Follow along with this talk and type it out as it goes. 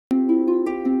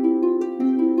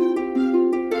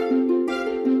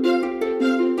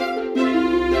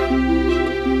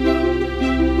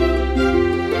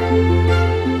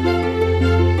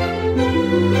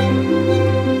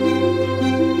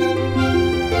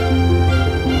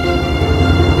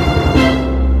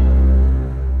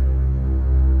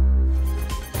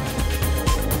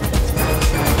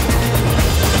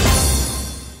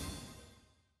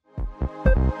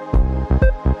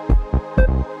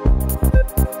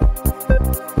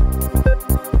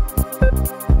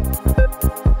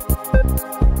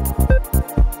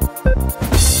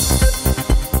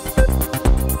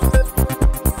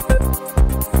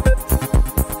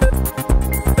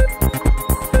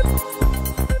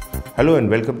Hello and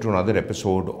welcome to another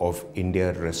episode of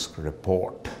India Risk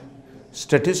Report.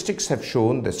 Statistics have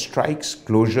shown that strikes,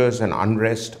 closures and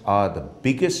unrest are the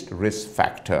biggest risk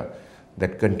factor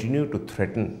that continue to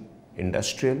threaten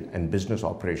industrial and business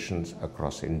operations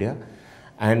across India.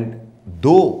 And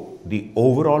though the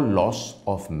overall loss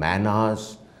of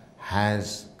man-hours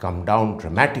has come down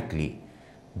dramatically,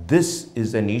 this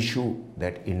is an issue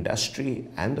that industry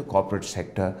and the corporate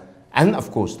sector and of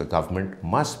course the government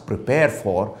must prepare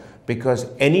for, because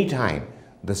anytime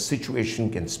the situation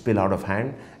can spill out of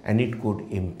hand and it could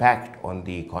impact on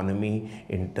the economy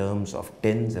in terms of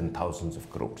tens and thousands of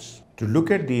crores. To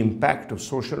look at the impact of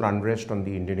social unrest on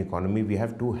the Indian economy, we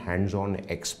have two hands-on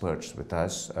experts with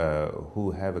us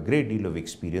who have a great deal of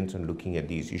experience in looking at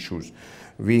these issues.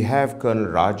 We have Colonel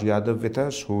Raj Yadav with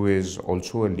us, who is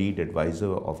also a lead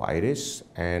advisor of IIRIS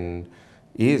and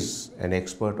is an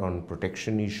expert on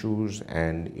protection issues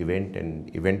and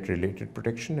event-related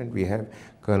protection. And we have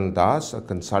Colonel Das, a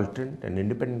consultant, an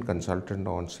independent consultant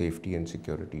on safety and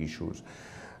security issues.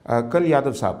 Colonel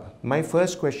Yadav Saab, my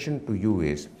first question to you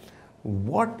is,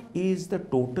 what is the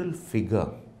total figure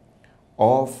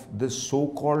of the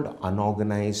so-called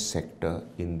unorganized sector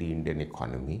in the Indian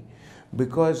economy?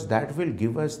 Because that will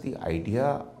give us the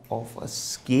idea of a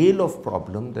scale of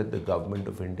problem that the government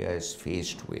of India is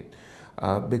faced with.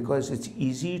 Because it's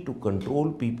easy to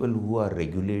control people who are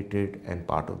regulated and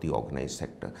part of the organized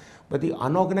sector. But the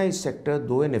unorganized sector,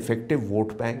 though an effective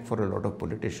vote bank for a lot of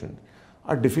politicians,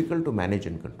 are difficult to manage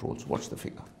and control. So what's the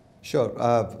figure? Sure.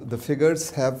 The figures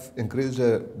have increased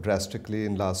drastically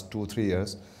in last 2-3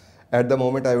 years. At the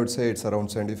moment, I would say it's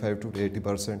around 75 to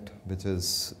 80%, which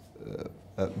is,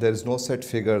 there is no set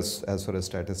figures as far as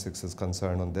statistics is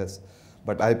concerned on this.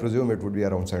 But I presume it would be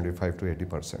around 75 to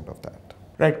 80% of that.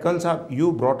 Right, Colonel Saab,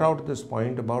 you brought out this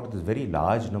point about this very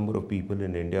large number of people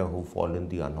in India who fall in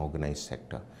the unorganized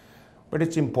sector. But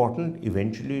it's important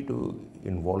eventually to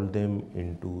involve them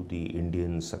into the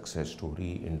Indian success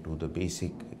story, into the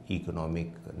basic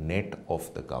economic net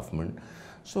of the government.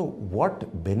 So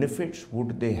what benefits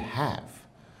would they have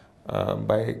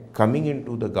by coming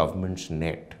into the government's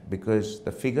net? Because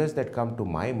the figures that come to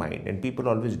my mind, and people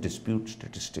always dispute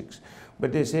statistics,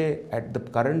 but they say at the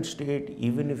current state,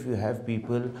 even if you have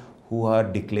people who are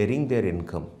declaring their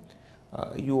income,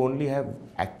 you only have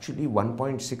actually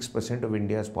 1.6% of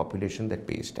India's population that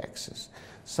pays taxes.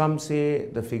 Some say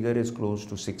the figure is close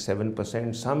to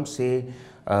 6-7%. Some say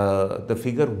the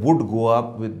figure would go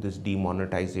up with this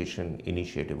demonetization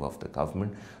initiative of the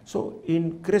government. So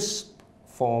in crisp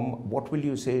form, what will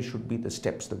you say should be the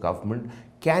steps the government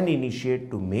can initiate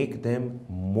to make them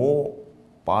more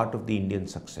part of the Indian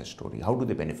success story? How do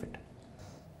they benefit?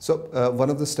 So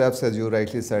one of the steps, as you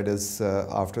rightly said, is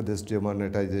after this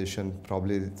demonetization,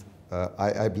 probably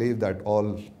I believe that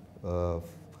all the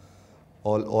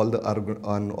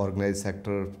unorganized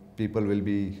sector people will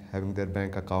be having their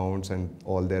bank accounts and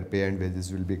all their pay and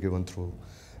wages will be given through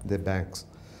their banks.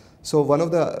 So one of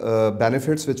the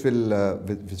benefits which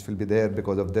will be there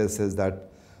because of this is that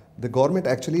the government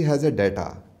actually has a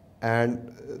data,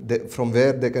 and from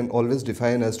where they can always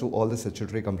define as to all the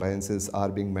statutory compliances are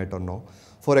being met or no.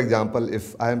 For example,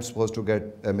 if I am supposed to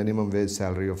get a minimum wage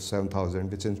salary of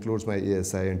 7,000, which includes my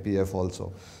ESI and PF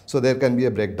also, so there can be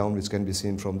a breakdown which can be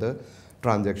seen from the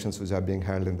transactions which are being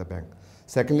held in the bank.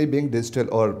 Secondly, being digital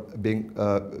or being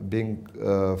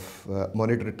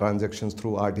monetary transactions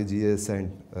through RTGS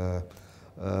and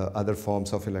other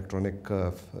forms of electronic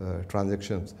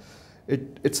transactions.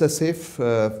 It's a safe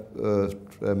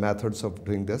methods of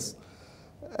doing this,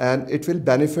 and it will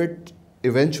benefit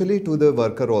eventually to the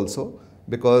worker also,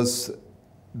 because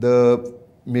the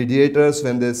mediators,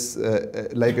 when this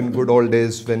like in good old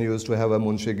days when you used to have a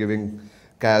munshi giving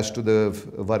cash to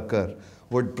the worker,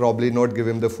 would probably not give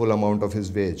him the full amount of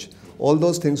his wage. All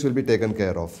those things will be taken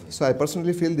care of. So I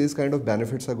personally feel these kind of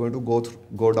benefits are going to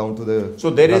go down to the... So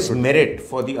there is merit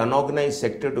for the unorganized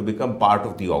sector to become part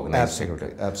of the organized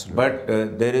sector. Absolutely. But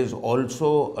there is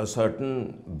also a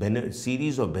certain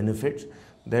series of benefits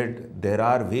that there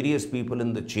are various people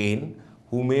in the chain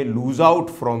who may lose out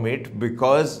from it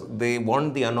because they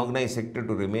want the unorganized sector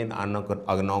to remain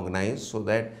unorganized, so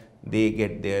that they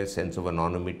get their sense of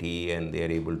anonymity and they are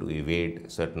able to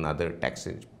evade certain other tax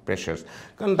pressures.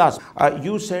 Colonel Das,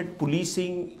 you said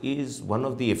policing is one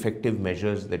of the effective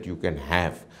measures that you can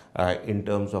have in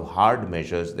terms of hard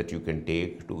measures that you can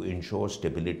take to ensure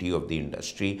stability of the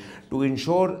industry, to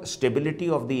ensure stability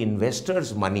of the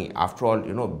investors' money. After all,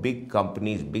 you know, big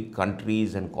companies, big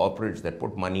countries and corporates that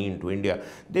put money into India,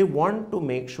 they want to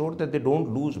make sure that they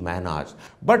don't lose man-hours.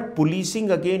 But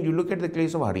policing, again, you look at the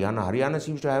case of Haryana. Haryana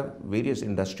seems to have various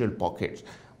industrial pockets.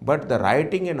 But the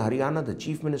rioting in Haryana, the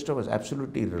Chief Minister was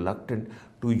absolutely reluctant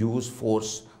to use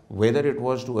force, whether it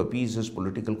was to appease his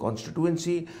political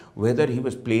constituency, whether he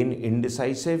was plain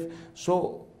indecisive.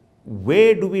 So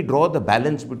where do we draw the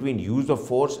balance between use of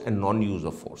force and non-use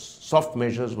of force? Soft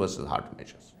measures versus hard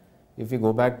measures. If we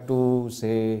go back to,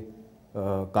 say,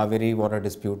 Kaveri water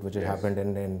dispute, which happened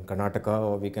in Karnataka,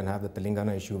 or we can have the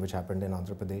Telangana issue, which happened in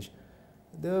Andhra Pradesh.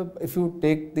 If you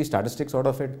take the statistics out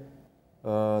of it,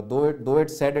 though it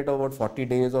said it about 40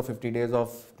 days or 50 days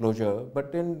of closure,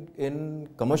 but in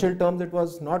commercial terms, it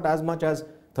was not as much as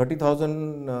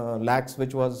 30,000 lakhs,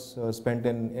 which was spent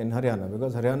in Haryana,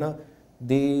 because Haryana,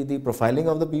 the profiling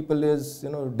of the people is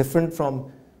different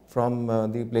from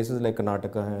the places like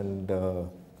Karnataka and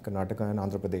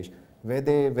Andhra Pradesh,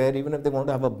 where even if they want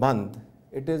to have a bandh,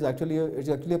 it's actually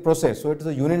a process. So it is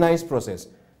a unionized process.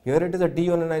 Here it is a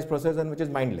de-unionized process, and which is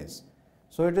mindless.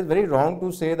 So it is very wrong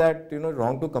to say that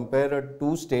wrong to compare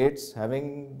two states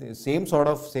having the same sort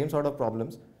of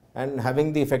problems and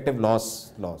having the effective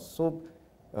loss. So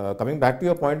coming back to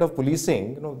your point of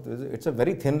policing, it's a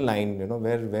very thin line,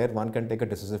 where one can take a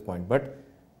decisive point. But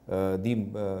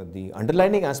the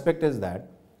underlining aspect is that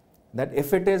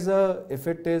if it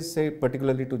is say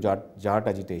particularly to Jat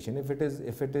agitation, if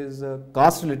it is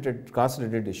caste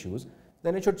related issues,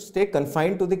 then it should stay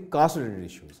confined to the caste related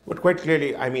issues. But quite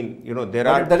clearly, I mean,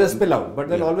 there is a spill out, but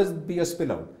there will always be a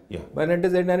spill out. Yeah. But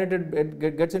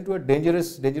it gets into a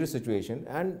dangerous situation.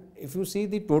 And if you see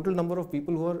the total number of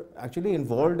people who are actually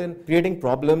involved in creating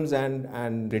problems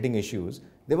and creating issues,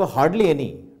 there were hardly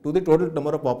any to the total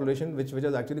number of population which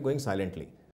is actually going silently.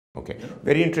 Okay,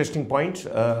 very interesting points.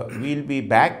 We'll be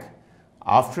back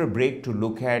after a break to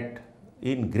look at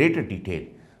in greater detail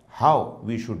how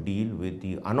we should deal with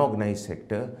the unorganized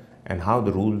sector and how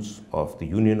the rules of the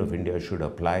Union of India should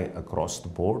apply across the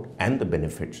board and the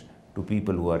benefits to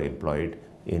people who are employed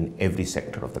in every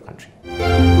sector of the country.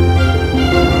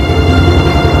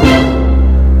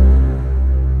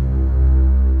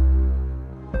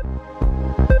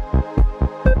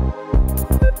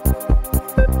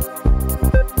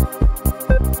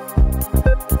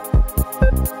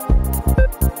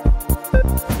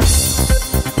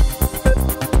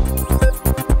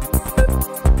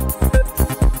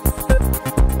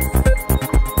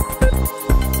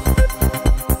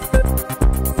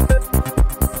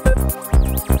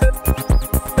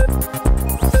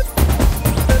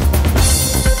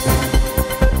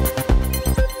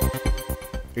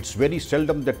 It's very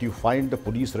seldom that you find the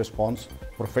police response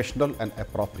professional and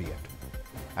appropriate.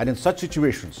 And in such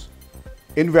situations,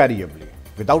 invariably,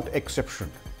 without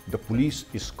exception, the police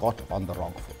is caught on the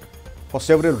wrong foot. For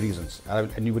several reasons, and I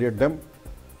will enumerate them.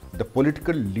 The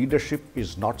political leadership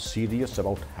is not serious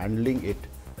about handling it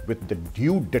with the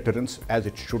due deterrence as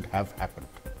it should have happened.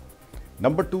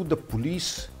 Number two, the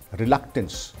police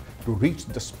reluctance to reach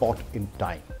the spot in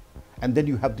time. And then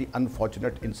you have the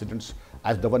unfortunate incidents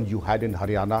as the one you had in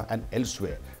Haryana and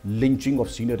elsewhere, lynching of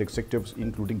senior executives,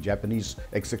 including Japanese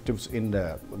executives in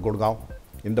Gurgaon,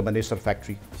 in the Manesar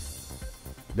factory,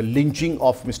 the lynching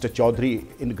of Mr. Chaudhary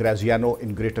in Graziano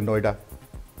in Greater Noida,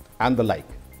 and the like.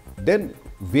 Then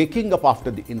waking up after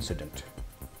the incident,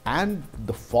 and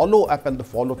the follow-up and the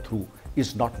follow-through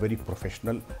is not very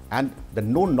professional, and the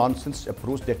no-nonsense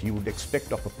approach that you would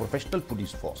expect of a professional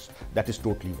police force, that is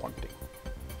totally wanting.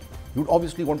 You would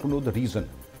obviously want to know the reason.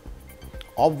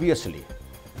 Obviously,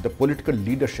 the political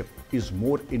leadership is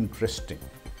more interested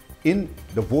in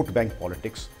the vote bank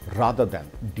politics rather than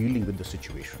dealing with the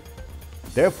situation.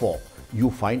 Therefore,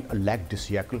 you find a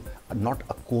lackadaisical, not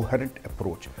a coherent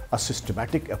approach, a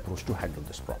systematic approach to handle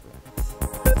this problem.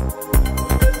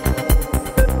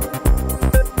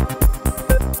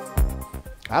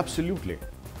 Absolutely,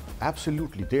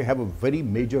 absolutely. They have a very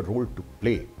major role to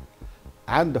play.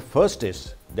 And the first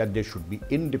is that they should be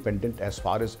independent as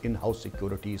far as in-house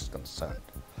security is concerned.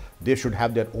 They should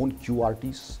have their own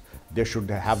QRTs. They should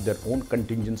have their own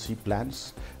contingency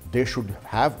plans. They should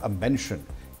have a mention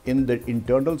in the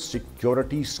internal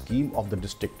security scheme of the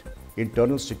district,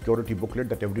 internal security booklet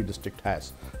that every district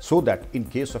has, so that in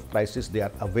case of crisis they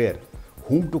are aware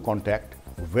whom to contact,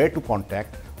 where to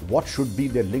contact, what should be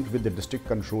their link with the district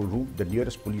control room, the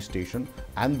nearest police station,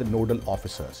 and the nodal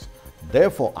officers.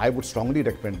 Therefore, I would strongly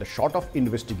recommend the short of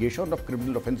investigation of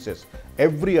criminal offences,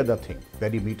 every other thing,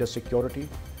 perimeter security,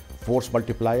 force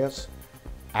multipliers,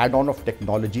 add-on of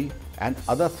technology and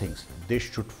other things, they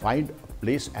should find a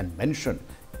place and mention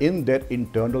in their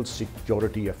internal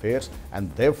security affairs.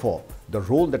 And therefore, the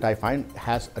role that I find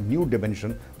has a new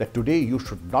dimension, that today you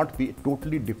should not be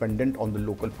totally dependent on the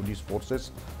local police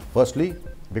forces. Firstly,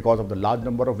 because of the large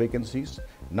number of vacancies.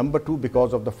 Number two,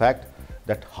 because of the fact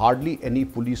that hardly any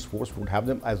police force would have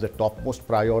them as the topmost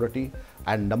priority.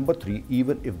 And number three,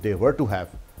 even if they were to have,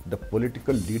 the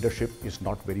political leadership is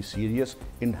not very serious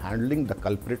in handling the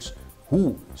culprits who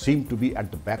seem to be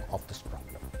at the back of this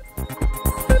problem.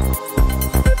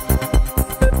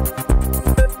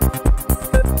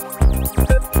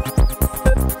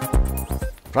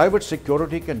 Private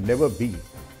security can never be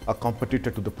a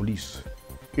competitor to the police.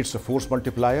 It's a force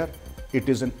multiplier. It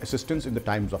is an assistance in the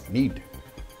times of need.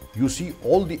 You see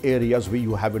all the areas where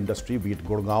you have industry, be it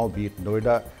Gurgaon, be it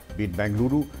Noida, be it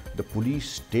Bengaluru, the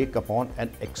police take upon and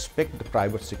expect the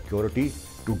private security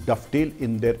to dovetail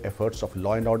in their efforts of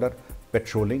law and order,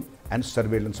 patrolling and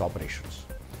surveillance operations.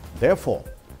 Therefore,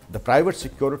 the private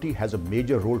security has a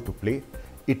major role to play.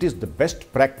 It is the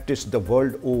best practice the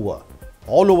world over.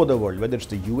 All over the world, whether it's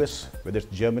the US, whether it's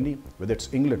Germany, whether it's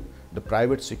England, the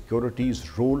private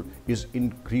security's role is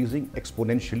increasing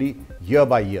exponentially year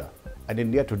by year. And in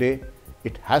India today,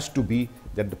 it has to be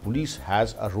that the police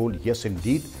has a role, yes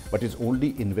indeed, but it's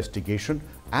only investigation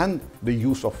and the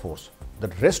use of force. The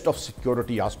rest of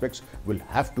security aspects will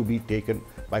have to be taken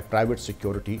by private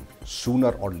security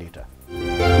sooner or later.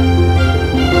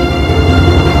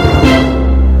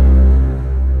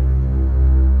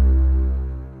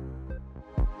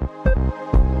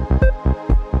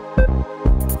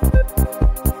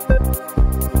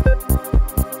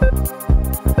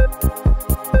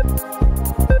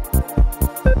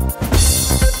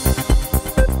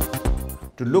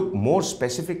 To look more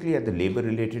specifically at the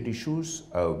labor-related issues,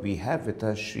 we have with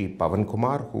us Shri Pavan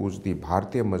Kumar, who is the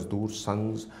Bharatiya Mazdoor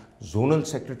Sangh's Zonal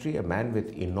Secretary, a man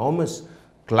with enormous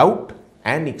clout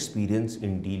and experience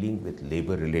in dealing with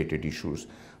labor-related issues.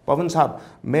 पवन साहब,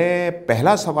 मैं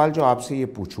पहला सवाल जो आपसे ये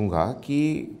पूछूंगा कि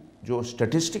जो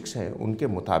स्टैटिस्टिक्स हैं उनके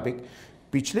मुताबिक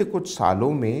पिछले कुछ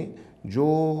सालों में जो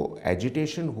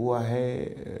एजिटेशन हुआ है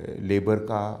लेबर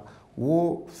का,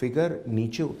 वो फिगर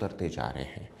नीचे उतरते जा रहे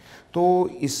हैं। तो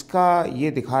इसका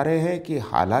ये दिखा रहे हैं कि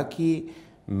हालांकि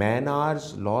मैन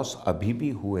आवर्स लॉस अभी भी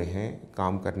हुए हैं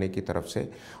काम करने की तरफ से,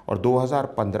 और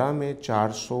 2015 में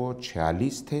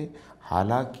 446 थे,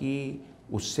 हालांकि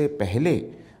उससे पहले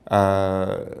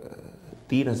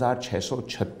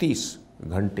 3636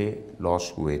 घंटे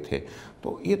लॉस हुए थे।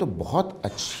 तो ये तो बहुत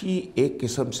अच्छी एक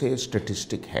किस्म से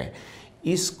स्टैटिस्टिक है।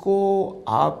 इसको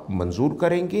आप मंजूर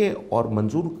करेंगे, और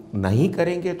मंजूर नहीं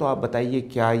करेंगे तो आप बताइए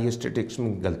क्या ये स्टैटिस्टिक्स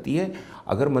में गलती है?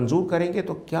 अगर मंजूर करेंगे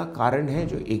तो क्या कारण है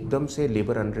जो एकदम से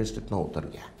लेबर अनरेस्ट इतना उतर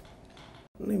गया?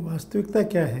 नहीं, वास्तविकता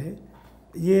क्या है,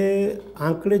 ये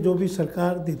आंकड़े जो भी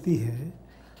सरकार देती है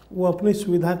वो अपनी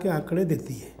सुविधा के आंकड़े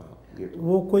देती है,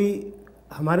 वो कोई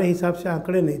हमारे हिसाब से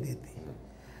आंकड़े नहीं देती।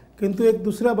 किंतु एक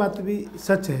दूसरा बात भी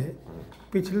सच है,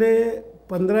 पिछले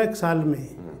 15 साल में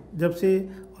जब से,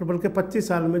 और बल्कि 25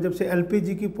 साल में जब से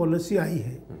एलपीजी की पॉलिसी आई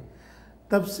है,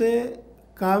 तब से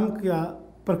काम का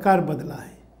प्रकार बदला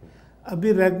है।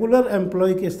 अभी रेगुलर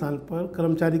एम्प्लॉय के स्थान पर,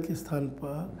 कर्मचारी के स्थान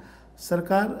पर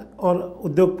सरकार और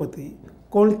उद्योगपति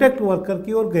कॉन्ट्रैक्ट वर्कर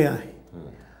की ओर गया है।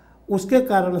 उसके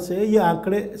कारण से ये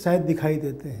आंकड़े शायद दिखाई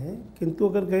देते हैं, किंतु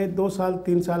अगर गए 2 साल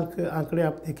 3 साल के आंकड़े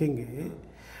आप देखेंगे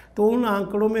तो उन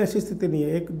आंकड़ों में ऐसी स्थिति नहीं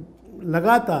है। एक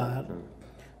लगातार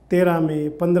 13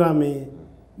 में, 15 में,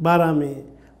 12 में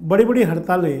बड़ी बड़ी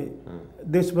हड़तालें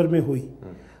देश भर में हुई,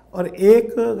 और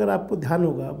एक अगर आपको ध्यान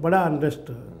होगा बड़ा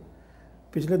अनरेस्ट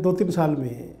पिछले 2-3 साल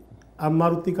में, आप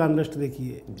मारुति का अनरेस्ट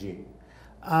देखिए जी,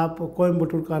 आप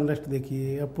कोयम्बटूर का अनरेस्ट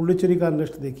देखिए, आप पुडुचेरी का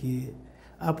अनरेस्ट देखिए,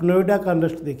 आप नोएडा का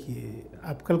अनरेस्ट देखिए,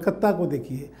 आप कलकत्ता को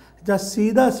देखिए, जहाँ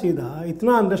सीधा सीधा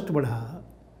इतना अनरेस्ट बढ़ा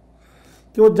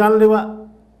कि वो जानलेवा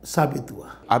साबित हुआ।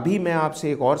 अभी मैं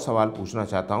आपसे एक और सवाल पूछना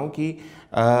चाहता हूँ कि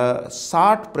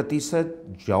 60%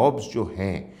 जॉब्स जो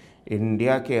हैं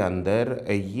इंडिया के अंदर,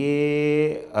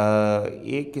 ये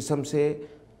एक किस्म से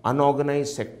अनऑर्गेनाइज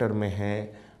सेक्टर में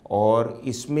है, और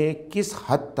इसमें किस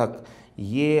हद तक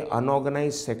ये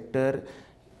अनऑर्गेनाइज सेक्टर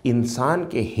इंसान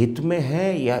के हित में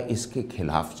है या इसके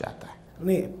खिलाफ जाता है?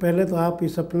 नहीं, पहले तो आप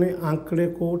इस अपने आंकड़े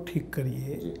को ठीक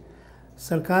करिए।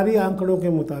 सरकारी आंकड़ों के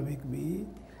मुताबिक भी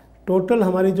टोटल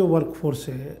हमारी जो वर्कफोर्स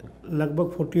है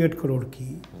लगभग 48 करोड़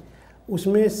की,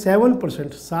 उसमें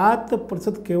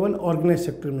 7% केवल ऑर्गेनाइज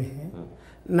सेक्टर में है,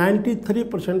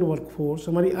 93% वर्कफोर्स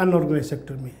हमारी अनऑर्गेनाइज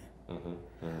सेक्टर में है।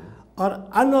 और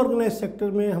अनऑर्गेनाइज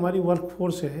सेक्टर में हमारी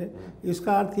वर्कफोर्स है,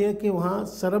 इसका अर्थ यह है कि वहाँ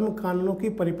श्रम कानूनों की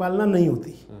परिपालना नहीं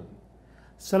होती,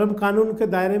 श्रम कानून के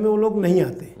दायरे में वो लोग नहीं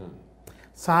आते।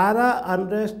 सारा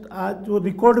अनरेस्ट आज जो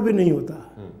रिकॉर्ड भी नहीं होता,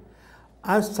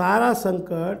 आज सारा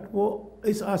संकट वो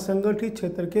इस असंगठित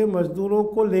क्षेत्र के मजदूरों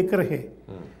को लेकर है।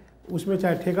 उसमें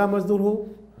चाहे ठेका मजदूर हो,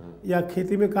 या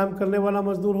खेती में काम करने वाला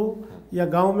मजदूर हो, या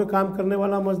गांव में काम करने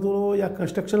वाला मजदूर हो, या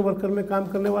कंस्ट्रक्शन वर्कर में काम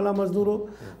करने वाला मजदूर हो,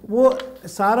 वो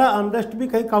सारा अनरेस्ट भी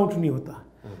कहीं काउंट नहीं होता।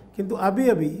 किंतु अभी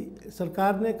अभी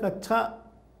सरकार ने एक अच्छा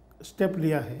स्टेप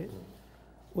लिया है,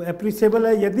 वो एप्रिसिएबल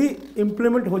है। यदि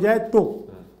इम्प्लीमेंट हो जाए तो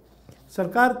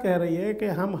सरकार कह रही है कि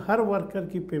हम हर वर्कर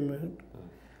की पेमेंट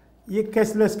ये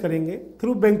कैशलेस करेंगे,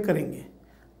 थ्रू बैंक करेंगे।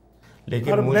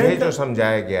 लेकिन मुझे जो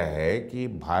समझाया गया है कि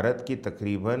भारत की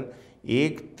तकरीबन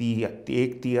एक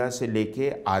तिया से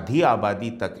लेके आधी आबादी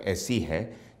तक ऐसी है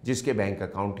जिसके बैंक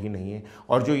अकाउंट ही नहीं है।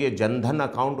 और जो ये जनधन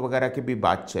अकाउंट वगैरह की भी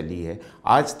बात चली है,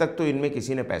 आज तक तो इनमें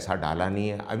किसी ने पैसा डाला नहीं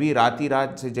है। अभी रात ही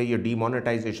रात से जब ये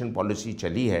डीमोनेटाइजेशन पॉलिसी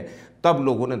चली है तब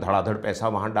लोगों ने धड़ाधड़ पैसा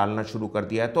वहाँ डालना शुरू कर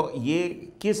दिया है। तो ये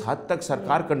किस हद तक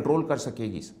सरकार कंट्रोल कर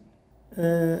सकेगी?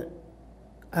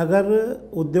 अगर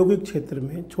औद्योगिक क्षेत्र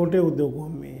में, छोटे उद्योगों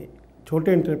में,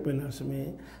 छोटे एंटरप्रेन्योर्स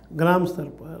में, ग्राम स्तर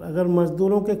पर अगर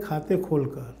मजदूरों के खाते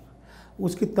खोलकर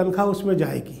उसकी तनख्वाह उसमें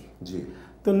जाएगी जी,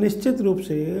 तो निश्चित रूप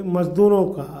से मजदूरों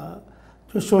का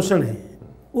जो शोषण है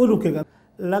वो रुकेगा।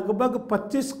 लगभग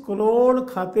 25 करोड़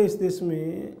खाते इस देश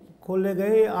में खोले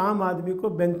गए। आम आदमी को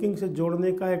बैंकिंग से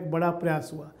जोड़ने का एक बड़ा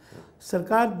प्रयास हुआ।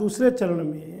 सरकार दूसरे चरण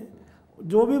में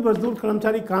जो भी मजदूर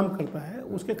कर्मचारी काम करता है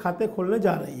उसके खाते खोलने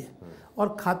जा रही है,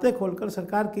 और खाते खोलकर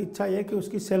सरकार की इच्छा यह है कि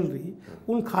उसकी सैलरी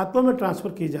उन खातों में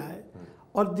ट्रांसफ़र की जाए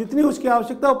और जितनी उसकी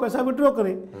आवश्यकता हो पैसा विड्रॉ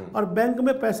करें। और बैंक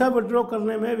में पैसा विड्रॉ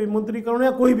करने में विमुद्रीकरण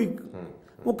या कोई भी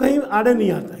वो कहीं आड़े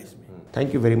नहीं आता है इसमें।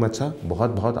 Thank you very much sir.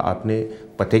 बहुत बहुत आपने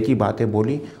पते की बातें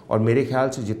बोली, और मेरे ख्याल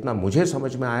से जितना मुझे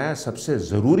समझ में आया सबसे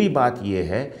ज़रूरी बात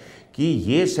यह है कि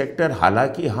ये सेक्टर,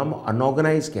 हालांकि हम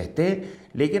अनऑर्गेनाइज कहते हैं,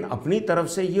 लेकिन अपनी तरफ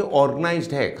से ये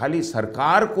ऑर्गेनाइज्ड है। खाली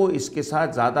सरकार को इसके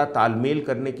साथ ज़्यादा तालमेल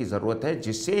करने की ज़रूरत है,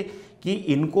 जिससे कि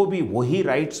इनको भी वही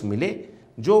राइट्स मिले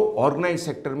जो ऑर्गेनाइज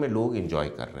सेक्टर में लोग एंजॉय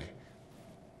कर रहे हैं।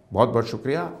 बहुत बहुत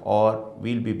शुक्रिया, और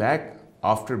we'll be back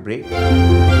after break.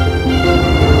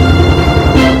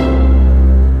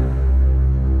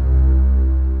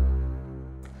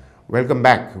 Welcome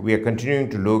back. We are continuing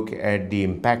to look at the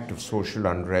impact of social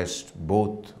unrest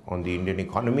both on the Indian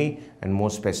economy and more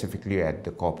specifically at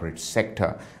the corporate sector.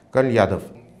 Colonel Yadav,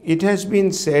 it has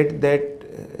been said that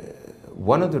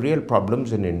one of the real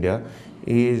problems in India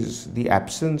is the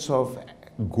absence of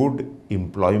good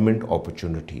employment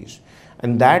opportunities,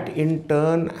 and that in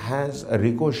turn has a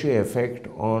ricochet effect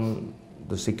on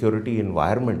the security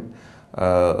environment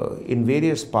in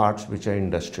various parts which are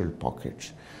industrial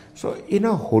pockets. So in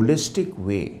a holistic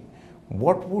way,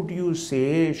 what would you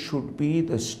say should be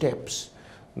the steps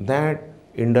that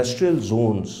industrial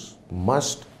zones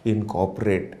must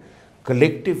incorporate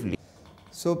collectively?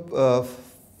 So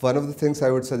one of the things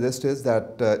I would suggest is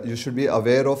that you should be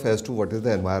aware of as to what is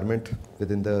the environment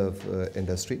within the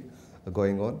industry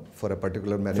going on for a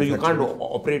particular manufacturer. So you can't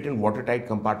operate in watertight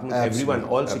compartments. Absolutely. Everyone,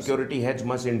 all Absolutely. security heads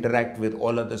must interact with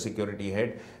all other security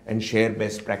heads and share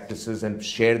best practices and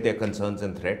share their concerns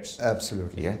and threats.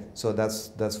 Absolutely. Yeah. So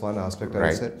that's one aspect I Right.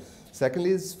 would say.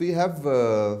 Secondly is we have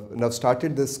now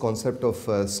started this concept of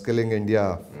skilling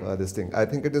India, this thing. I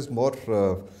think it is more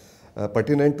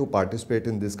pertinent to participate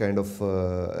in this kind of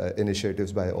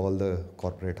initiatives by all the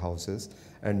corporate houses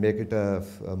and make it a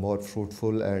more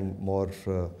fruitful and more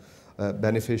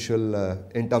beneficial,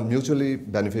 mutually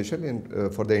beneficial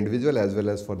for the individual as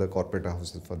well as for the corporate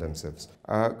houses for themselves.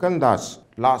 Kandas,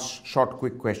 last short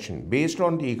quick question. Based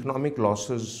on the economic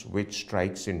losses which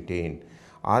strikes entail,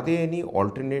 are there any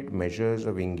alternate measures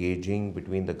of engaging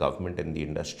between the government and the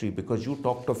industry? Because you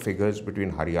talked of figures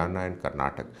between Haryana and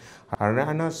Karnataka.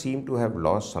 Haryana seemed to have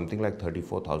lost something like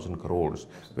 34,000 crores,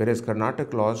 whereas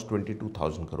Karnataka lost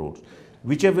 22,000 crores.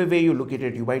 Whichever way you look at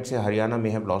it, you might say Haryana may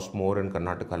have lost more and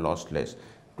Karnataka lost less.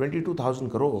 22,000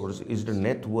 crores is the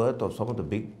net worth of some of the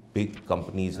big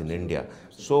companies in India.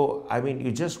 So, I mean,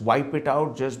 you just wipe it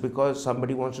out just because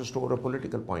somebody wants to store a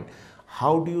political point.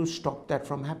 How do you stop that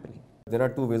from happening? There are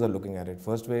two ways of looking at it.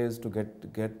 First way is to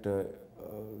get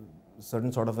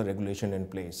certain sort of a regulation in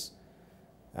place,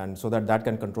 and so that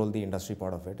can control the industry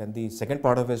part of it. And the second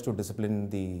part of it is to discipline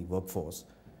the workforce,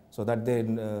 so that they,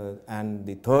 and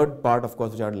the third part, of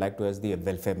course, which I would like to is the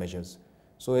welfare measures.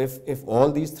 So if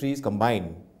all these three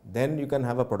combine, then you can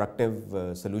have a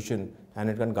productive solution, and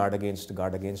it can guard against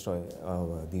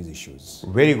these issues.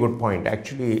 Very good point.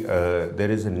 Actually,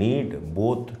 there is a need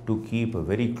both to keep a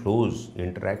very close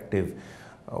interactive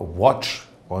watch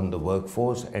on the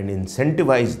workforce and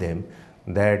incentivize them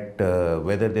that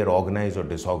whether they're organized or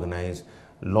disorganized,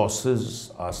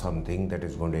 losses are something that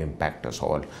is going to impact us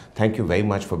all. Thank you very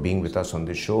much for being with us on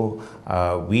this show.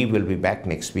 We will be back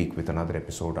next week with another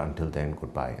episode. Until then,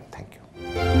 goodbye and thank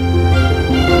you.